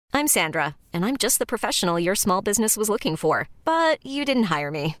I'm Sandra, and I'm just the professional your small business was looking for. But you didn't hire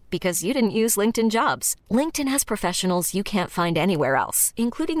me because you didn't use LinkedIn Jobs. LinkedIn has professionals you can't find anywhere else,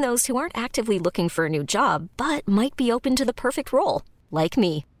 including those who aren't actively looking for a new job, but might be open to the perfect role, like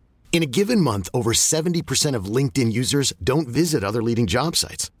me. In a given month, over 70% of LinkedIn users don't visit other leading job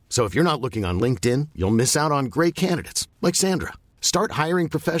sites. So if you're not looking on LinkedIn, you'll miss out on great candidates like Sandra. Start hiring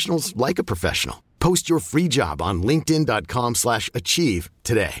professionals like a professional. Post your free job on linkedin.com/achieve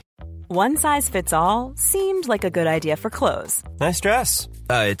today. One size fits all seemed like a good idea for clothes. Nice dress.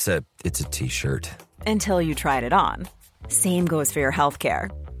 It's a t-shirt. Until you tried it on. Same goes for your healthcare.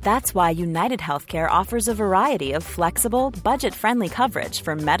 That's why United Healthcare offers a variety of flexible, budget-friendly coverage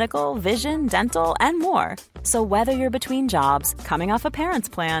for medical, vision, dental, and more. So whether you're between jobs, coming off a parent's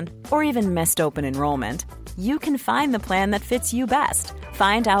plan, or even missed open enrollment, you can find the plan that fits you best.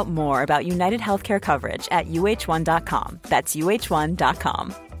 Find out more about United Healthcare coverage at uh1.com. That's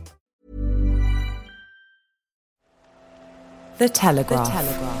uh1.com. The Telegraph.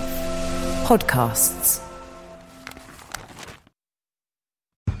 Podcasts.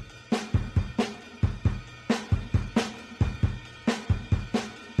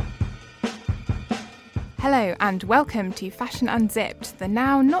 Hello and welcome to Fashion Unzipped, the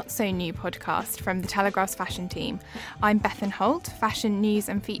now not-so-new podcast from the Telegraph's fashion team. I'm Bethan Holt, Fashion News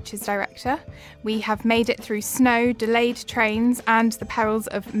and Features Director. We have made it through snow, delayed trains and the perils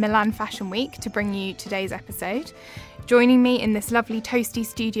of Milan Fashion Week to bring you today's episode. Joining me in this lovely toasty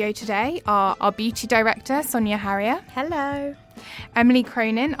studio today are our beauty director, Sonia Harrier. Hello. Emily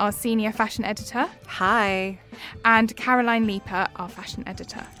Cronin, our senior fashion editor. Hi. And Caroline Leaper, our fashion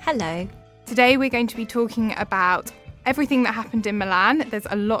editor. Hello. Today we're going to be talking about everything that happened in Milan. There's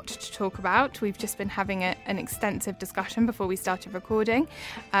a lot to talk about. We've just been having an extensive discussion before we started recording.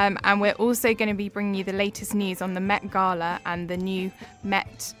 And we're also going to be bringing you the latest news on the Met Gala and the new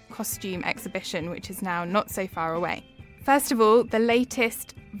Met costume exhibition, which is now not so far away. First of all, the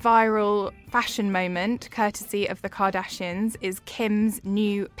latest viral fashion moment, courtesy of the Kardashians, is Kim's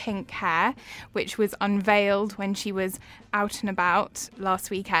new pink hair, which was unveiled when she was out and about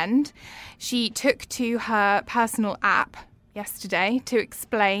last weekend. She took to her personal app yesterday to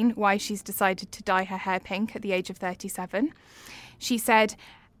explain why she's decided to dye her hair pink at the age of 37. She said,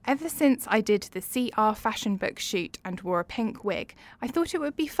 "Ever since I did the CR fashion book shoot and wore a pink wig, I thought it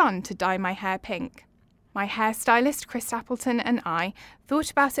would be fun to dye my hair pink. My hairstylist, Chris Appleton, and I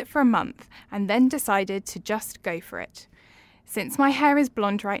thought about it for a month and then decided to just go for it. Since my hair is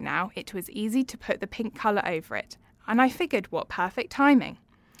blonde right now, it was easy to put the pink colour over it, and I figured what perfect timing.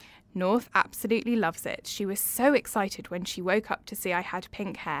 North absolutely loves it. She was so excited when she woke up to see I had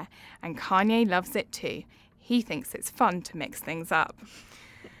pink hair, and Kanye loves it too. He thinks it's fun to mix things up."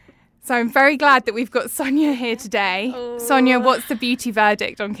 So I'm very glad that we've got Sonia here today. Oh. Sonia, what's the beauty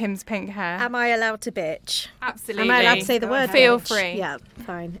verdict on Kim's pink hair? Am I allowed to bitch? Absolutely. Am I allowed to say the word Feel bitch? free. Yeah,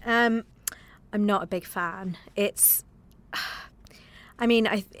 fine. I'm not a big fan.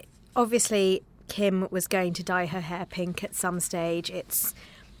 Obviously Kim was going to dye her hair pink at some stage. It's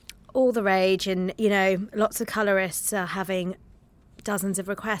all the rage and, lots of colourists are having dozens of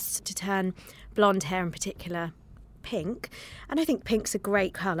requests to turn blonde hair in particular pink, and I think pink's a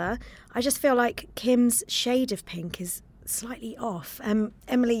great colour. I just feel like Kim's shade of pink is slightly off.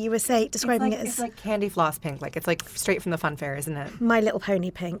 Emily, you were describing it as... It's like candy floss pink, like it's like straight from the fun fair, isn't it? My Little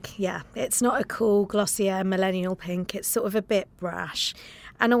Pony pink, yeah. It's not a cool, glossier, millennial pink. It's sort of a bit brash.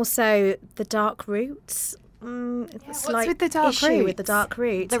 And also the dark roots... What's with the dark issue roots? With the dark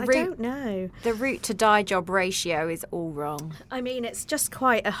roots? I don't know. The root to dye job ratio is all wrong. I mean, it's just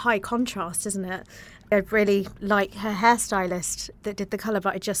quite a high contrast, isn't it? I really like her hairstylist that did the colour,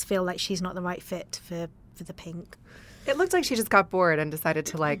 but I just feel like she's not the right fit for the pink. It looked like she just got bored and decided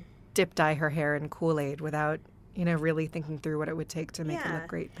to dip dye her hair in Kool-Aid without, really thinking through what it would take to make it look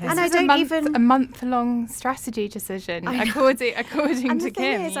great pink. And a month-long strategy decision, according and to the Kim.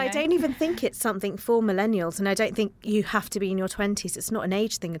 thing is, I don't even think it's something for millennials, and I don't think you have to be in your 20s. It's not an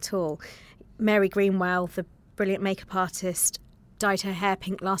age thing at all. Mary Greenwell, the brilliant makeup artist, dyed her hair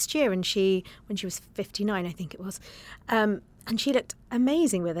pink last year, and when she was 59, I think it was, and she looked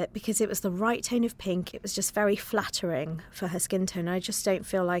amazing with it because it was the right tone of pink. It was just very flattering for her skin tone. I just don't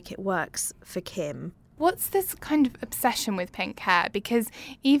feel like it works for Kim. What's this kind of obsession with pink hair? Because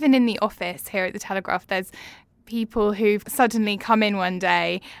even in the office here at the Telegraph, there's people who've suddenly come in one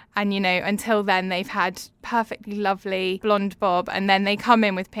day and, until then they've had perfectly lovely blonde bob and then they come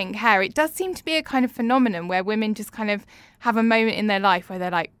in with pink hair. It does seem to be a kind of phenomenon where women just kind of have a moment in their life where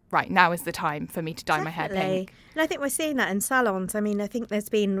they're like, right, now is the time for me to dye my hair pink. And I think we're seeing that in salons. I mean, I think there's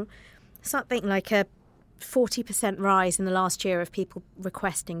been something like a 40% rise in the last year of people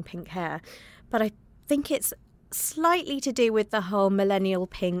requesting pink hair. But I think it's slightly to do with the whole millennial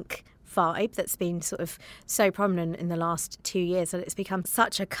pink vibe that's been sort of so prominent in the last 2 years, that it's become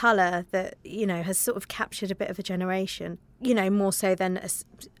such a colour that, you know, has sort of captured a bit of a generation, you know, more so than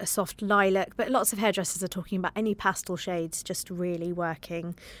a soft lilac. But lots of hairdressers are talking about any pastel shades just really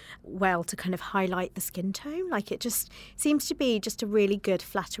working well to kind of highlight the skin tone. Like, it just seems to be just a really good,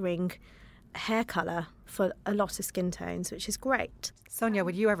 flattering hair colour for a lot of skin tones, which is great. Sonia,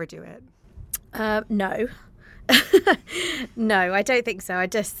 would you ever do it? No. No, I don't think so. I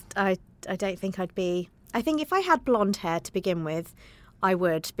don't think I'd be... I think if I had blonde hair to begin with, I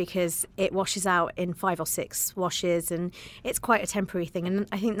would, because it washes out in 5 or 6 washes and it's quite a temporary thing. And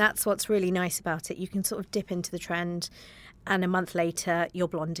I think that's what's really nice about it. You can sort of dip into the trend and a month later you're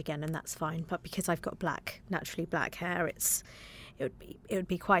blonde again, and that's fine. But because I've got naturally black hair, it would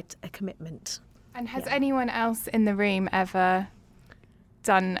be quite a commitment. And has anyone else in the room ever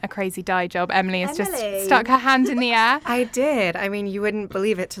done a crazy dye job? Emily has just stuck her hand in the air. I did. I mean, you wouldn't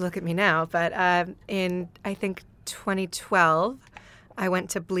believe it to look at me now, but in, I think, 2012, I went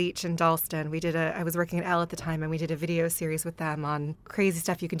to Bleach in Dalston. I was working at Elle at the time, and we did a video series with them on crazy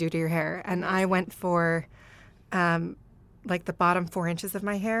stuff you can do to your hair. And I went for like the bottom 4 inches of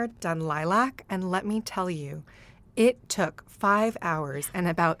my hair done lilac. And let me tell you, it took 5 hours and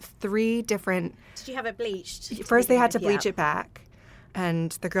about 3 different... Did you have it bleached? First, they had to bleach it back.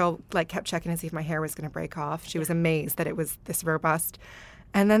 And the girl kept checking to see if my hair was going to break off. She was amazed that it was this robust.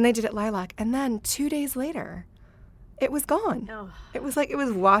 And then they did it lilac. And then 2 days later, it was gone. Oh. It was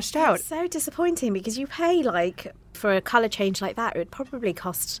washed out. It's so disappointing, because you pay for a colour change like that, it would probably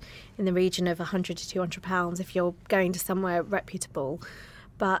cost in the region of £100 to £200 if you're going to somewhere reputable.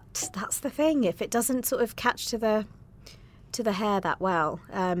 But that's the thing. If it doesn't sort of catch to the hair that well,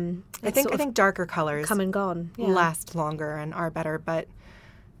 I think darker colors come and gone, last longer and are better. But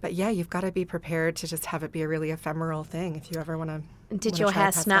yeah, you've got to be prepared to just have it be a really ephemeral thing if you ever want to. And did your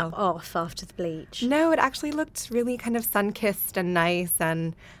hair snap off after the bleach? No, it actually looked really kind of sun-kissed and nice,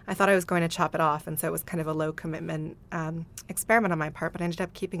 and I thought I was going to chop it off, and so it was kind of a low commitment experiment on my part. But I ended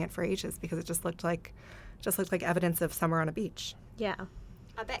up keeping it for ages because it just looked like evidence of summer on a beach. Yeah.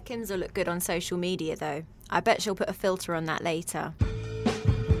 I bet Kim's will look good on social media, though. I bet she'll put a filter on that later.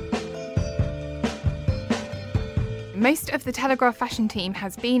 Most of the Telegraph fashion team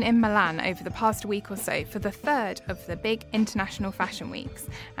has been in Milan over the past week or so for the third of the big international fashion weeks,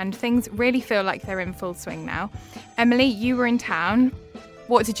 and things really feel like they're in full swing now. Emily, you were in town.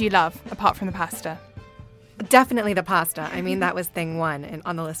 What did you love, apart from the pasta? Definitely the pasta. I mean, that was thing one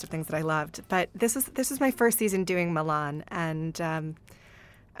on the list of things that I loved. But this was my first season doing Milan, and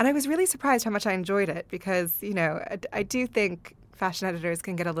I was really surprised how much I enjoyed it, because, you know, I do think fashion editors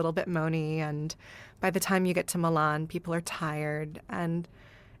can get a little bit moany, and by the time you get to Milan, people are tired, and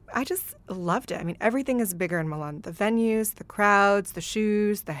I just loved it. I mean, everything is bigger in Milan. The venues, the crowds, the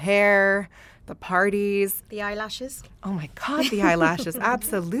shoes, the hair, the parties. The eyelashes. Oh my God, the eyelashes,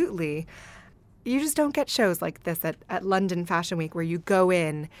 absolutely. You just don't get shows like this at London Fashion Week, where you go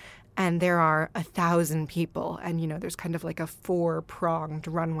in and there are 1,000 people, and, you know, there's kind of like a 4-pronged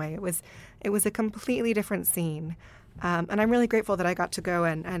runway. It was a completely different scene. And I'm really grateful that I got to go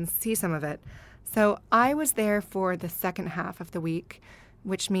and see some of it. So I was there for the second half of the week,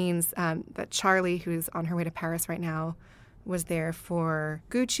 which means that Charlie, who's on her way to Paris right now, was there for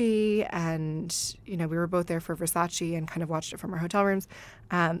Gucci, and, you know, we were both there for Versace and kind of watched it from our hotel rooms.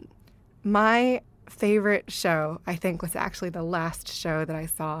 My favorite show, I think, was actually the last show that I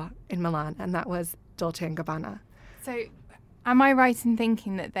saw in Milan, and that was Dolce & Gabbana. So am I right in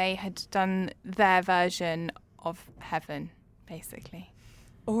thinking that they had done their version of heaven, basically?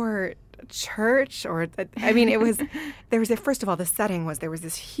 Or church, or, I mean, first of all, the setting was, there was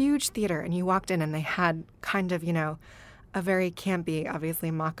this huge theater, and you walked in and they had kind of, you know, a very campy,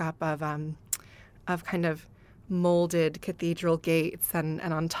 obviously, mock-up of kind of molded cathedral gates, and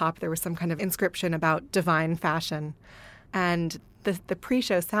on top there was some kind of inscription about divine fashion. And the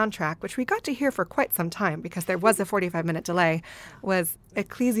pre-show soundtrack, which we got to hear for quite some time because there was a 45-minute delay, was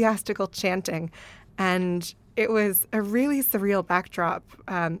ecclesiastical chanting. And it was a really surreal backdrop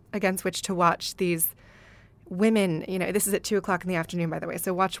against which to watch these women, you know, this is at 2:00 in the afternoon, by the way,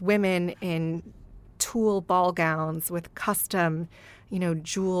 so watch women in tulle ball gowns with custom, you know,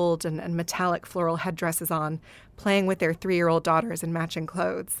 jeweled and metallic floral headdresses on, playing with their 3-year-old daughters in matching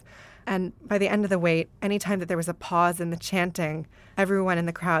clothes. And by the end of the wait, anytime that there was a pause in the chanting, everyone in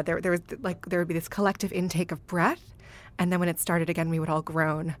the crowd, there would be this collective intake of breath, and then when it started again, we would all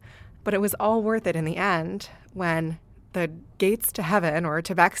groan. But it was all worth it in the end when the gates to heaven or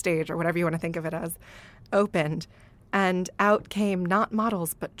to backstage or whatever you want to think of it as opened, and out came not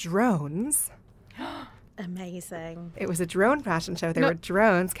models but drones. Amazing. It was a drone fashion show. There were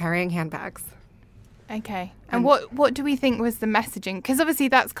drones carrying handbags. Okay. And what do we think was the messaging? Because obviously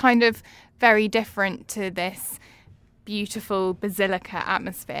that's kind of very different to this beautiful basilica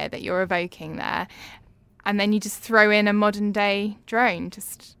atmosphere that you're evoking there. And then you just throw in a modern day drone.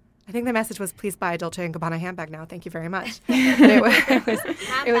 I think the message was, please buy a Dolce & Gabbana handbag now. Thank you very much.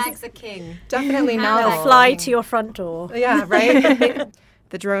 Handbags are king. Definitely novel. They'll fly to your front door. Yeah, right?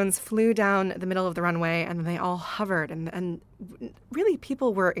 The drones flew down the middle of the runway, and then they all hovered. And really,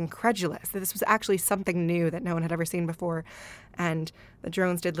 people were incredulous that this was actually something new that no one had ever seen before. And the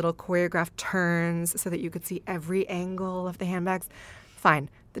drones did little choreographed turns so that you could see every angle of the handbags. Fine.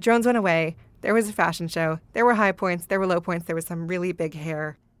 The drones went away. There was a fashion show. There were high points. There were low points. There was some really big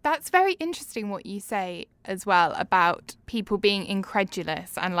hair. That's very interesting what you say as well about people being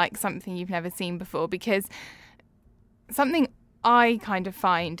incredulous and like something you've never seen before, because something I kind of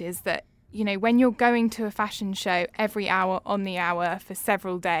find is that, you know, when you're going to a fashion show every hour on the hour for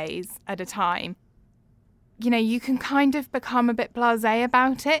several days at a time, you know, you can kind of become a bit blasé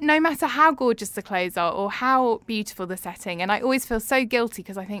about it, no matter how gorgeous the clothes are or how beautiful the setting. And I always feel so guilty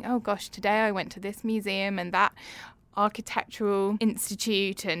because I think, oh gosh, today I went to this museum and that architectural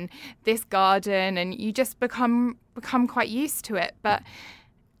institute and this garden, and you just become quite used to it. But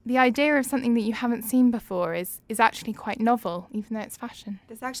the idea of something that you haven't seen before is actually quite novel, even though it's fashion.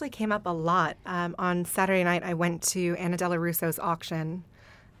 This actually came up a lot. On Saturday night, I went to Anna Della Russo's auction.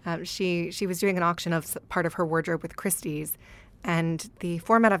 She was doing an auction of part of her wardrobe with Christie's, and the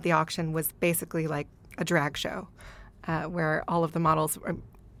format of the auction was basically like a drag show, where all of the models,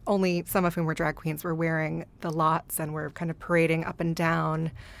 only some of whom were drag queens, were wearing the lots and were kind of parading up and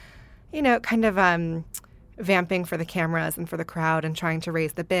down, you know, kind of vamping for the cameras and for the crowd and trying to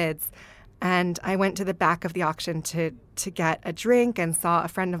raise the bids. And I went to the back of the auction to get a drink and saw a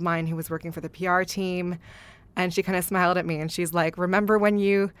friend of mine who was working for the PR team. And she kind of smiled at me and she's like, remember when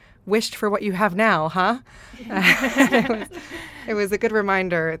you wished for what you have now, huh? It was a good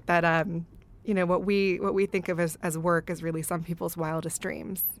reminder that, you know, what we think of as work is really some people's wildest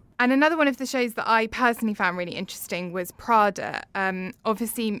dreams. And another one of the shows that I personally found really interesting was Prada.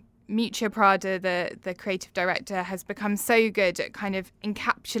 Obviously, Miuccia Prada, the creative director, has become so good at kind of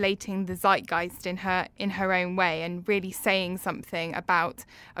encapsulating the zeitgeist in her own way and really saying something about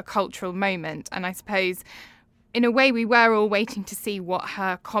a cultural moment. And I suppose, in a way, we were all waiting to see what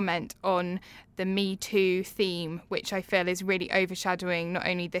her comment on the Me Too theme, which I feel is really overshadowing not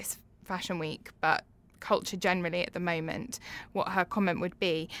only this fashion week, but culture generally at the moment, what her comment would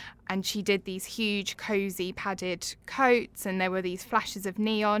be. And she did these huge, cosy, padded coats, and there were these flashes of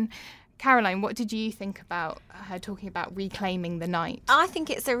neon. Caroline, what did you think about her talking about reclaiming the night? I think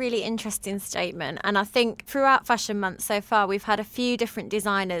it's a really interesting statement, and I think throughout Fashion Month so far, we've had a few different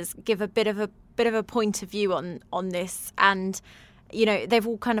designers give a bit of a point of view on this, and you know, they've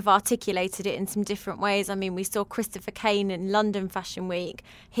all kind of articulated it in some different ways. I mean, we saw Christopher Kane in London Fashion Week.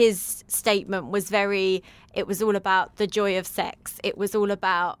 His statement was it was all about the joy of sex. It was all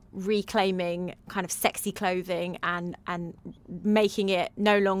about reclaiming kind of sexy clothing and making it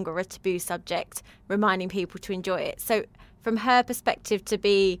no longer a taboo subject, reminding people to enjoy it. So from her perspective to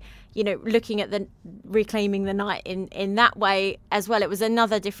be, you know, looking at the reclaiming the night in that way as well, it was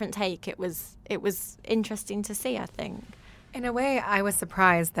another different take. It was interesting to see, I think. In a way, I was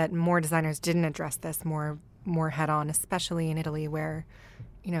surprised that more designers didn't address this more head on, especially in Italy, where,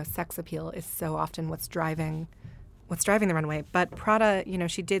 you know, sex appeal is so often what's driving the runway. But Prada, you know,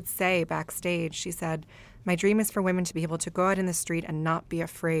 she did say backstage, she said, "My dream is for women to be able to go out in the street and not be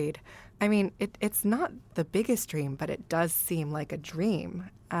afraid." I mean, it's not the biggest dream, but it does seem like a dream.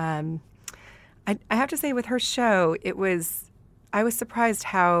 I have to say, with her show, I was surprised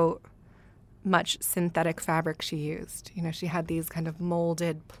how much synthetic fabric she used. You know, she had these kind of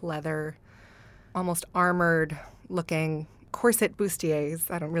molded pleather, almost armored-looking corset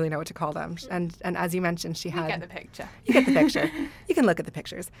bustiers. I don't really know what to call them. And as you mentioned, she had... You get the picture. You get the picture. You can look at the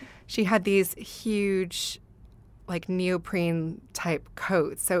pictures. She had these huge, like, neoprene-type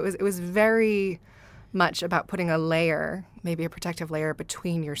coats. So it was very much about putting a layer, maybe a protective layer,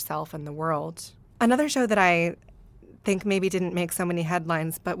 between yourself and the world. Another show that I think maybe didn't make so many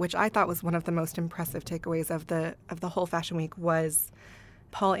headlines, but which I thought was one of the most impressive takeaways of the whole Fashion Week, was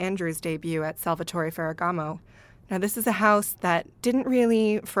Paul Andrew's debut at Salvatore Ferragamo. Now, this is a house that didn't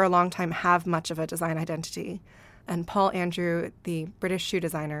really, for a long time, have much of a design identity. And Paul Andrew, the British shoe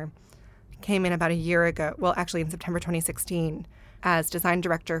designer, came in about a year ago, well, actually in September 2016, as design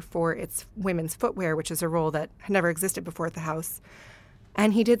director for its women's footwear, which is a role that had never existed before at the house.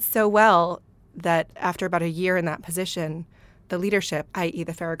 And he did so well that after about a year in that position, the leadership, i.e.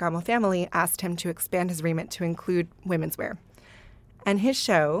 the Ferragamo family, asked him to expand his remit to include women's wear. And his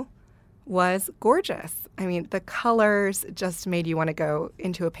show was gorgeous. I mean, the colors just made you want to go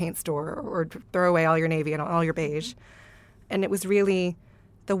into a paint store or throw away all your navy and all your beige. And it was really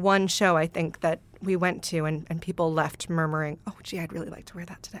the one show, I think, that we went to and people left murmuring, oh, gee, I'd really like to wear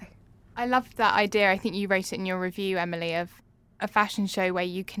that today. I loved that idea. I think you wrote it in your review, Emily, of a fashion show where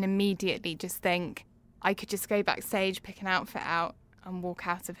you can immediately just think, I could just go backstage, pick an outfit out and walk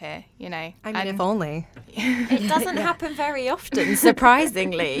out of here, you know. I mean, if only. It doesn't happen very often,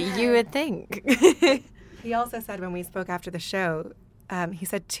 surprisingly, you would think. He also said when we spoke after the show, he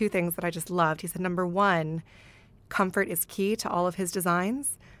said two things that I just loved. He said, number one, comfort is key to all of his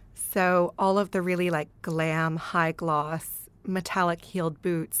designs. So all of the really like glam, high gloss, metallic heeled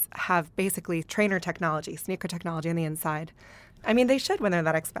boots have basically trainer technology, sneaker technology on the inside. I mean, they should when they're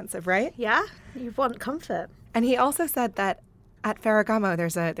that expensive, right? Yeah, you want comfort. And he also said that at Ferragamo,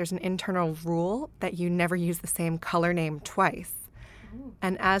 there's an internal rule that you never use the same color name twice. Ooh.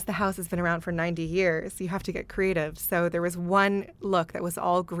 And as the house has been around for 90 years, you have to get creative. So there was one look that was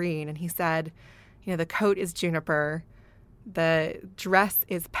all green, and he said, you know, the coat is juniper, the dress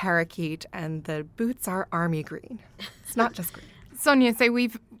is parakeet, and the boots are army green. It's not just green. Sonia, so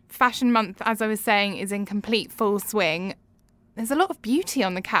Fashion Month, as I was saying, is in complete full swing. There's a lot of beauty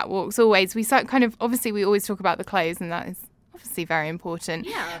on the catwalks always. We always talk about the clothes, and that is obviously very important.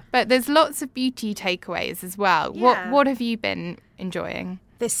 Yeah. But there's lots of beauty takeaways as well. Yeah. What have you been enjoying?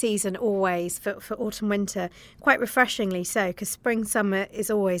 This season always, for autumn, winter, quite refreshingly so, because spring, summer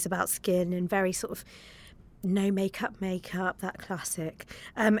is always about skin and very sort of no makeup, that classic.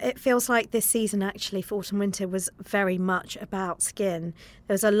 It feels like this season actually for autumn, winter was very much about skin.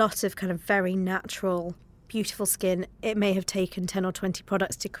 There was a lot of kind of very natural, beautiful skin. It may have taken 10 or 20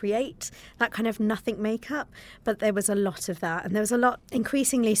 products to create that kind of nothing makeup, but there was a lot of that. And there was a lot,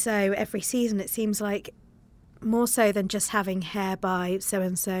 increasingly so every season, it seems like, more so than just having hair by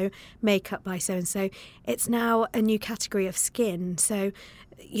so-and-so, makeup by so-and-so. It's now a new category of skin. So,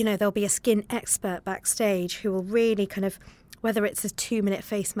 you know, there'll be a skin expert backstage who will really kind of, whether it's a 2-minute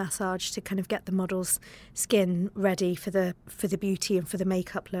face massage to kind of get the model's skin ready for the beauty and for the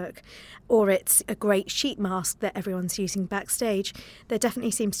makeup look, or it's a great sheet mask that everyone's using backstage. There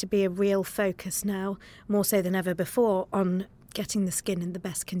definitely seems to be a real focus now, more so than ever before, on getting the skin in the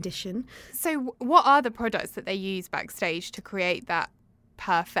best condition. So what are the products that they use backstage to create that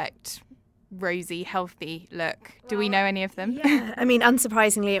perfect, rosy, healthy look? Do we know any of them? Yeah, I mean,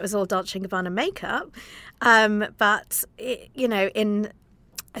 unsurprisingly, it was all Dolce & Gabbana makeup. But,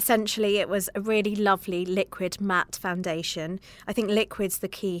 essentially, it was a really lovely liquid matte foundation. I think liquid's the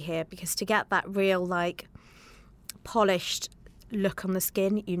key here, because to get that real, like, polished look on the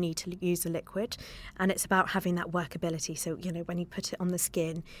skin, you need to use a liquid, and it's about having that workability. So, you know, when you put it on the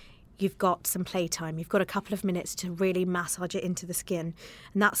skin, you've got some playtime. You've got a couple of minutes to really massage it into the skin,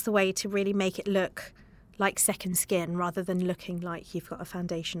 and that's the way to really make it look like second skin rather than looking like you've got a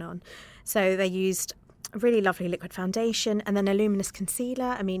foundation on. So they used a really lovely liquid foundation and then a luminous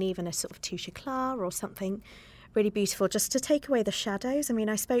concealer. I mean, even a sort of touche éclat or something really beautiful just to take away the shadows. I mean,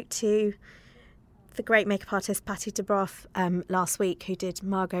 I spoke to the great makeup artist Patti Dubroff last week, who did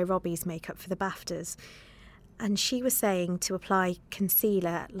Margot Robbie's makeup for the BAFTAs, and she was saying to apply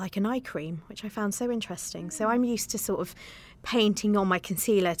concealer like an eye cream, which I found so interesting. So I'm used to sort of painting on my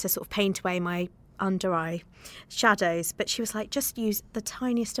concealer to sort of paint away my under eye shadows, but she was like, just use the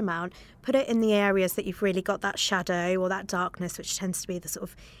tiniest amount, put it in the areas that you've really got that shadow or that darkness, which tends to be the sort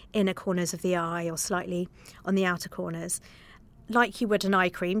of inner corners of the eye or slightly on the outer corners, like you would an eye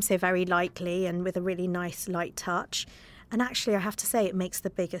cream, so very lightly and with a really nice light touch. And actually, I have to say, it makes the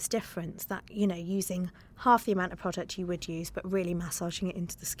biggest difference that, you know, using half the amount of product you would use, but really massaging it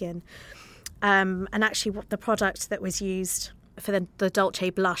into the skin. And actually, what the product that was used for the Dolce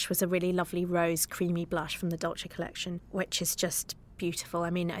blush was a really lovely rose creamy blush from the Dolce collection, which is just beautiful. I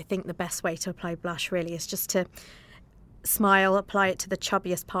mean, I think the best way to apply blush really is just to smile, apply it to the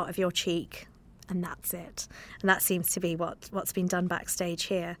chubbiest part of your cheek, and that's it. And that seems to be what's been done backstage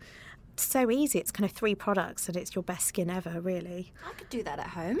here. It's so easy. It's kind of 3 products and it's your best skin ever, really. I could do that at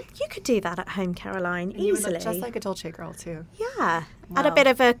home. You could do that at home, Caroline, easily. You would look just like a Dolce girl, too. Yeah. Wow. Add a bit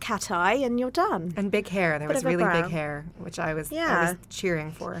of a cat eye and you're done. And big hair. There was really big hair, which I was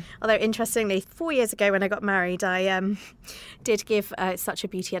cheering for. Although, interestingly, 4 years ago when I got married, I did give, it's such a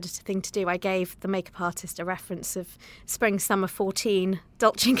beauty editor thing to do, I gave the makeup artist a reference of Spring Summer 14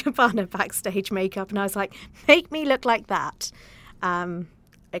 Dolce & Gabbana backstage makeup, and I was like, make me look like that.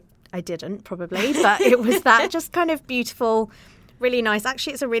 I didn't probably, but it was that just kind of beautiful, really nice.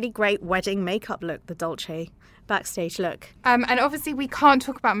 Actually, it's a really great wedding makeup look, the Dolce backstage look. And obviously we can't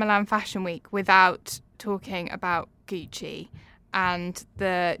talk about Milan Fashion Week without talking about Gucci and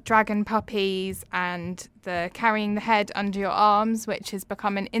the dragon puppies and the carrying the head under your arms, which has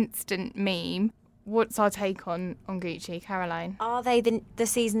become an instant meme. What's our take on Gucci, Caroline? Are they the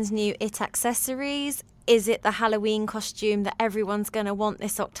season's new it accessories? Is it the Halloween costume that everyone's going to want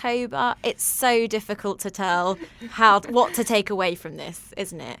this October? It's so difficult to tell what to take away from this,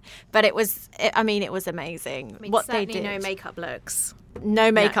 isn't it? But it was amazing. What they did. No makeup looks.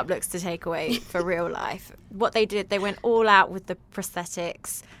 No makeup looks to take away for real life. What they did, they went all out with the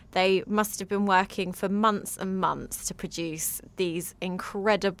prosthetics. They must have been working for months and months to produce these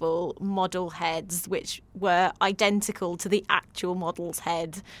incredible model heads, which were identical to the actual model's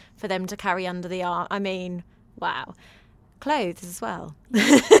head for them to carry under the arm. I mean, wow. Clothes as well.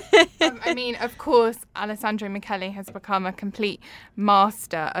 Of course, Alessandro Michele has become a complete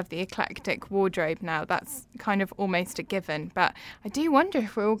master of the eclectic wardrobe now. That's kind of almost a given. But I do wonder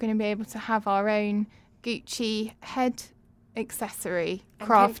if we're all going to be able to have our own Gucci head accessory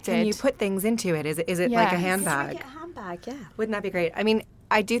crafted. Can you put things into it? Is it like a handbag? Like a handbag, yeah. Wouldn't that be great? I mean,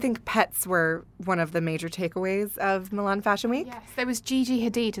 I do think pets were one of the major takeaways of Milan Fashion Week. Yes, there was Gigi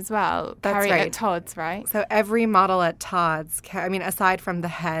Hadid as well. That's carried right. At Tod's, right? So every model at Tod's, aside from the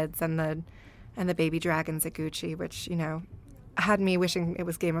heads and the baby dragons at Gucci, which, had me wishing it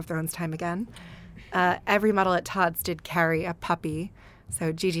was Game of Thrones time again, every model at Tod's did carry a puppy.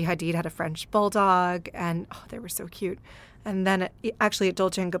 So Gigi Hadid had a French bulldog, and they were so cute. And then actually at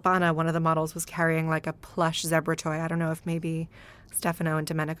Dolce & Gabbana, one of the models was carrying like a plush zebra toy. I don't know if maybe Stefano and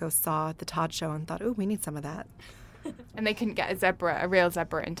Domenico saw the Todd show and thought, we need some of that. And they couldn't get a real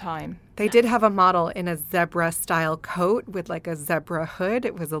zebra in time. They did have a model in a zebra-style coat with like a zebra hood.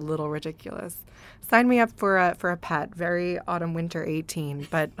 It was a little ridiculous. Sign me up for a pet. Very autumn-winter 18,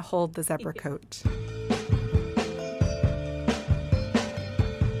 but hold the zebra coat.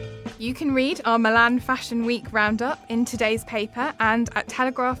 You can read our Milan Fashion Week roundup in today's paper and at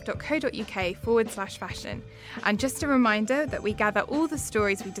telegraph.co.uk/fashion. And just a reminder that we gather all the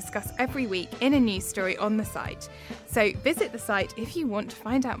stories we discuss every week in a news story on the site. So visit the site if you want to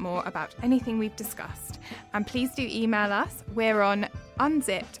find out more about anything we've discussed. And please do email us. We're on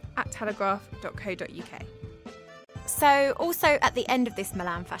unzipped@telegraph.co.uk. So also at the end of this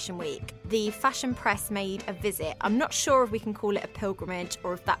Milan Fashion Week, the fashion press made a visit. I'm not sure if we can call it a pilgrimage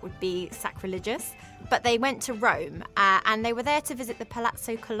or if that would be sacrilegious, but they went to Rome and they were there to visit the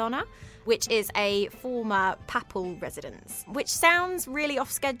Palazzo Colonna, which is a former papal residence, which sounds really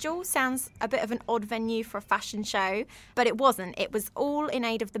off schedule, sounds a bit of an odd venue for a fashion show, but it wasn't. It was all in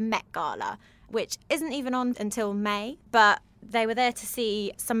aid of the Met Gala, which isn't even on until May, but they were there to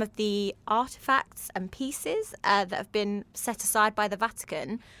see some of the artefacts and pieces that have been set aside by the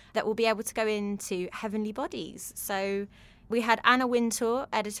Vatican that will be able to go into heavenly bodies. So we had Anna Wintour,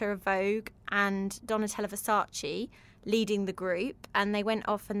 editor of Vogue, and Donatella Versace leading the group, and they went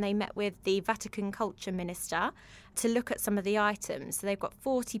off and they met with the Vatican culture minister to look at some of the items. So they've got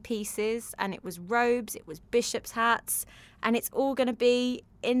 40 pieces, and it was robes, it was bishops' hats, and it's all going to be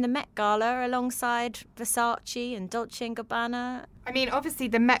in the Met Gala alongside Versace and Dolce & Gabbana. I mean, obviously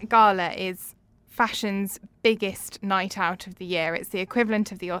the Met Gala is fashion's biggest night out of the year. It's the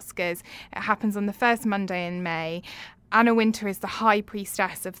equivalent of the Oscars. It happens on the first Monday in May. Anna Wintour is the high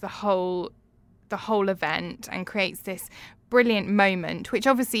priestess of the whole event and creates this brilliant moment, which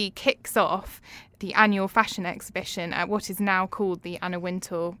obviously kicks off the annual fashion exhibition at what is now called the Anna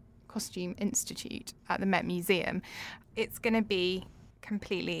Wintour Costume Institute at the Met Museum. It's going to be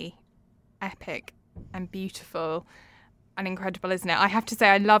completely epic and beautiful and incredible, isn't it? I have to say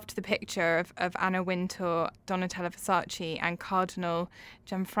I loved the picture of Anna Wintour, Donatella Versace and Cardinal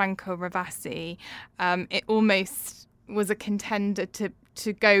Gianfranco Ravasi. It almost was a contender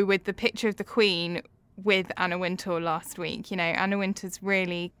to go with the picture of the Queen with Anna Wintour last week. Anna Wintour's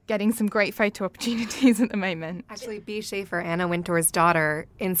really getting some great photo opportunities at the moment. Actually, B. Schaefer, Anna Wintour's daughter,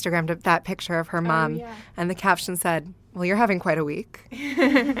 Instagrammed that picture of her mom, and the caption said, "Well, you're having quite a week."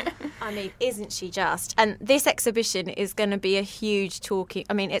 I mean, isn't she just? And this exhibition is going to be a huge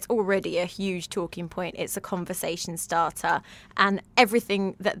it's already a huge talking point. It's a conversation starter. And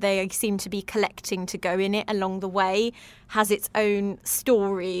everything that they seem to be collecting to go in it along the way has its own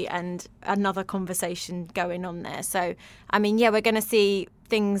story and another conversation going on there. So, we're going to see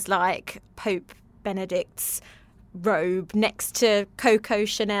things like Pope Benedict's robe next to Coco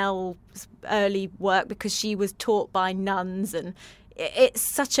Chanel's early work because she was taught by nuns, and it's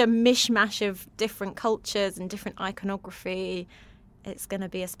such a mishmash of different cultures and different iconography. it's going to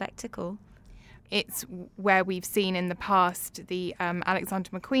be a spectacle. It's where we've seen in the past the Alexander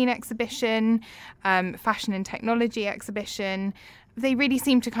McQueen exhibition, fashion and technology exhibition. They really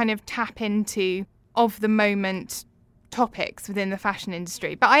seem to kind of tap into of the moment topics within the fashion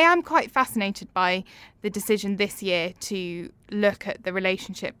industry. But I am quite fascinated by the decision this year to look at the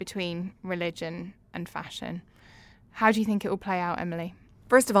relationship between religion and fashion. How do you think it will play out, Emily?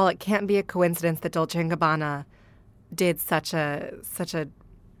 First of all, it can't be a coincidence that Dolce & Gabbana did such a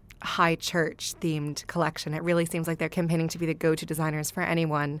high church themed collection. It really seems like they're campaigning to be the go-to designers for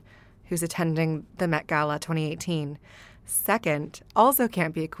anyone who's attending the Met Gala 2018. Second, also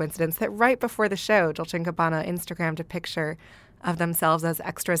can't be a coincidence that right before the show, Dolce & Gabbana Instagrammed a picture of themselves as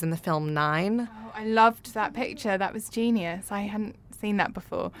extras in the film 9. Oh, I loved that picture. That was genius. I hadn't seen that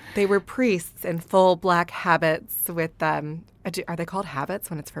before. They were priests in full black habits with, are they called habits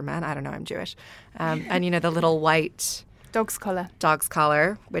when it's for men? I don't know, I'm Jewish. And, the little white... Dog's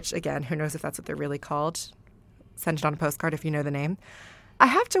collar, which, again, who knows if that's what they're really called. Send it on a postcard if you know the name. I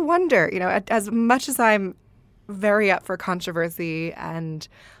have to wonder, as much as I'm very up for controversy and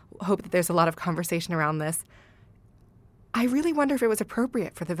hope that there's a lot of conversation around this, I really wonder if it was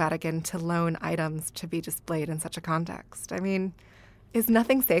appropriate for the Vatican to loan items to be displayed in such a context. I mean, is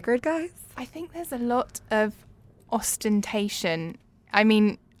nothing sacred, guys? I think there's a lot of ostentation. I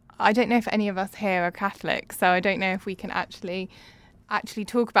mean, I don't know if any of us here are Catholic, so I don't know if we can actually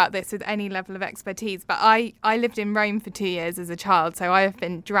talk about this with any level of expertise. But I lived in Rome for 2 years as a child, so I have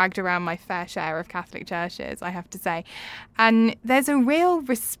been dragged around my fair share of Catholic churches, I have to say. And there's a real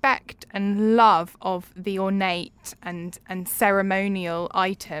respect and love of the ornate and ceremonial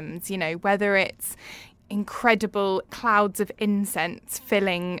items, whether it's incredible clouds of incense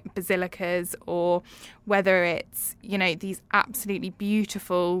filling basilicas or whether it's, these absolutely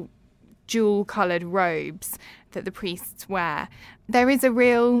beautiful jewel-coloured robes that the priests wear. There is a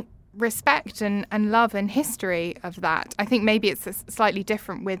real respect and love and history of that. I think maybe it's slightly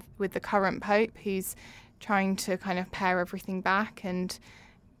different with the current Pope, who's trying to kind of pare everything back and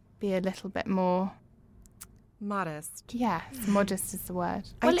be a little bit more... modest. Yes, modest is the word.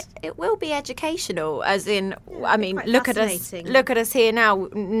 Well, it will be educational, as in, look at us here now.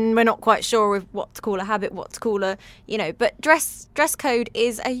 We're not quite sure of what to call a habit, what to call a, but dress code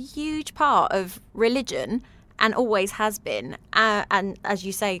is a huge part of religion and always has been. And as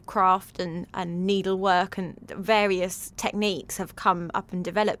you say, craft and needlework and various techniques have come up and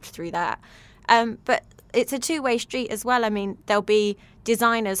developed through that. But it's a two-way street as well. I mean, there'll be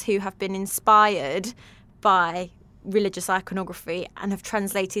designers who have been inspired by religious iconography and have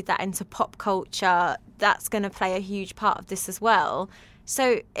translated that into pop culture. That's going to play a huge part of this as well.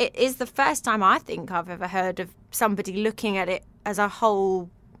 So it is the first time I think I've ever heard of somebody looking at it as a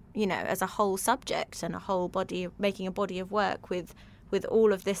whole, as a whole subject and a whole body, making a body of work with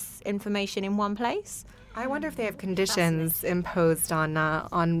all of this information in one place. I wonder if they have conditions imposed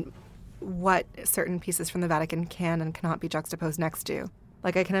on what certain pieces from the Vatican can and cannot be juxtaposed next to.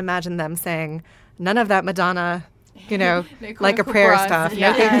 Like, I can imagine them saying, none of that Madonna, no like a prayer bras. stuff.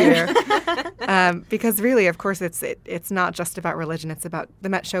 Yeah. No, thank you. Because really, of course, it's not just about religion. It's about, the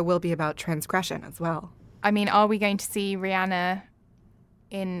Met Show will be about transgression as well. I mean, are we going to see Rihanna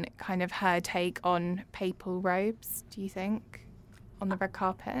in kind of her take on papal robes, do you think, on the red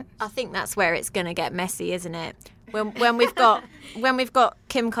carpet? I think that's where it's going to get messy, isn't it? When we've got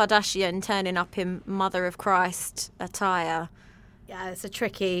Kim Kardashian turning up in Mother of Christ attire. Yeah, it's a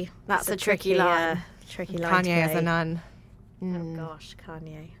tricky. That's a tricky line. Tricky line. Kanye as a nun. Oh gosh,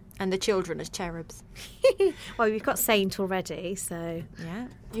 Kanye. And the children as cherubs. Well, we've got Saint already, so yeah.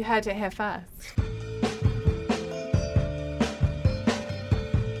 You heard it here first.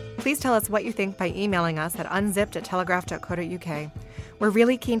 Please tell us what you think by emailing us at unzipped@telegraph.co.uk. We're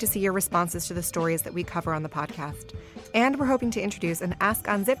really keen to see your responses to the stories that we cover on the podcast. And we're hoping to introduce an Ask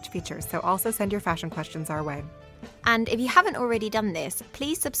Unzipped feature, so also send your fashion questions our way. And if you haven't already done this,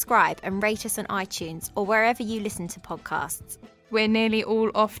 please subscribe and rate us on iTunes or wherever you listen to podcasts. We're nearly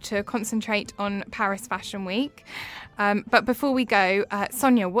all off to concentrate on Paris Fashion Week. But before we go,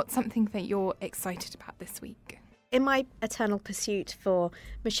 Sonia, what's something that you're excited about this week? in my eternal pursuit for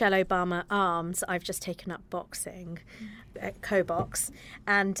Michelle Obama arms, I've just taken up boxing, co-box,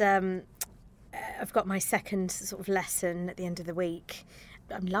 and I've got my second sort of lesson at the end of the week.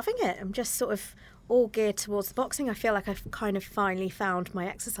 I'm loving it. I'm just sort of all geared towards the boxing. I feel like I've kind of finally found my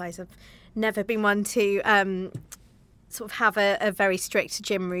exercise. I've never been one to sort of have a very strict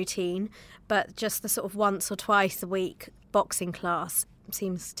gym routine, but just the sort of once or twice a week boxing class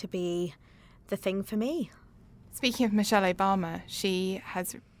seems to be the thing for me. Speaking of Michelle Obama, she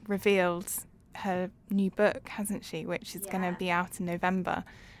has revealed her new book, hasn't she, which is going to be out in November,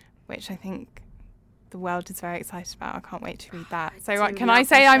 which I think the world is very excited about. I can't wait to read that. So can I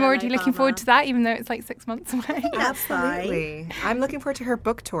say I'm already looking forward to that, even though it's like 6 months away? Absolutely. I'm looking forward to her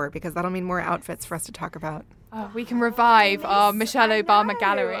book tour because that'll mean more outfits for us to talk about. Oh, we can revive our Michelle Obama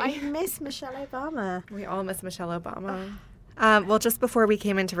gallery. I miss Michelle Obama. We all miss Michelle Obama. Well, just before we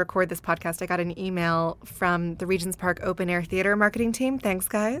came in to record this podcast, I got an email from the Regent's Park Open Air Theater marketing team. Thanks,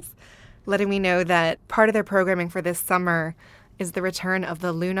 guys. Letting me know that part of their programming for this summer is the return of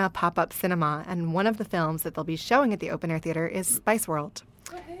the Luna pop-up cinema, and one of the films that they'll be showing at the Open Air Theater is Spice World.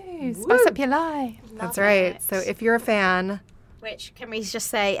 Woo-hoo, spice up your life. That's right. So if you're a fan... Which, can we just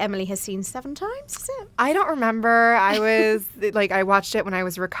say Emily has seen 7 times, is it? I don't remember. I was, I watched it when I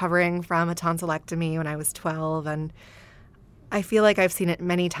was recovering from a tonsillectomy when I was 12, and I feel like I've seen it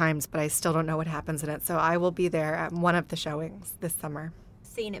many times, but I still don't know what happens in it. So I will be there at one of the showings this summer.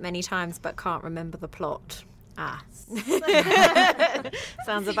 Seen it many times, but can't remember the plot.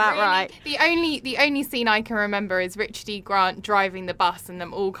 Sounds about right. The only scene I can remember is Richard E. Grant driving the bus and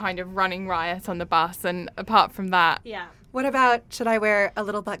them all kind of running riot on the bus. And apart from that, yeah. What about, should I wear a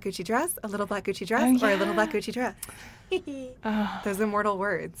little black Gucci dress, a little black Gucci dress, or a little black Gucci dress? Those immortal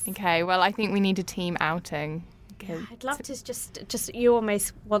words. Okay, well, I think we need a team outing. I'd love to just you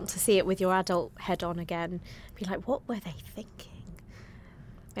almost want to see it with your adult head on again. Be like, what were they thinking?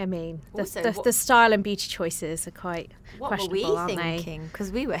 I mean, the style and beauty choices are quite questionable, aren't they? What were we thinking?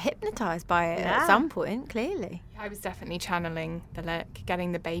 Because we were hypnotised by it at some point, clearly. I was definitely channeling the look,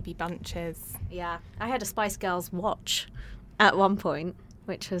 getting the baby bunches. Yeah, I had a Spice Girls watch at one point,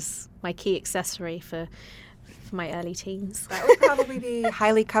 which was my key accessory for my early teens. That would probably be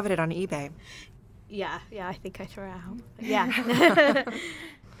highly coveted on eBay. Yeah, I think I threw it out. But yeah.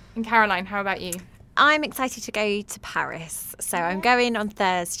 And Caroline, how about you? I'm excited to go to Paris. So I'm going on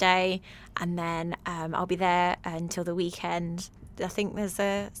Thursday, and then I'll be there until the weekend. I think there's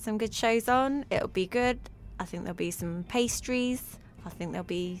some good shows on. It'll be good. I think there'll be some pastries. I think there'll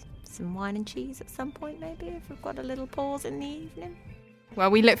be some wine and cheese at some point, maybe, if we've got a little pause in the evening.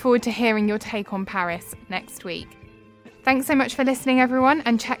 Well, we look forward to hearing your take on Paris next week. Thanks so much for listening, everyone,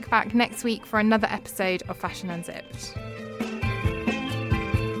 and check back next week for another episode of Fashion Unzipped.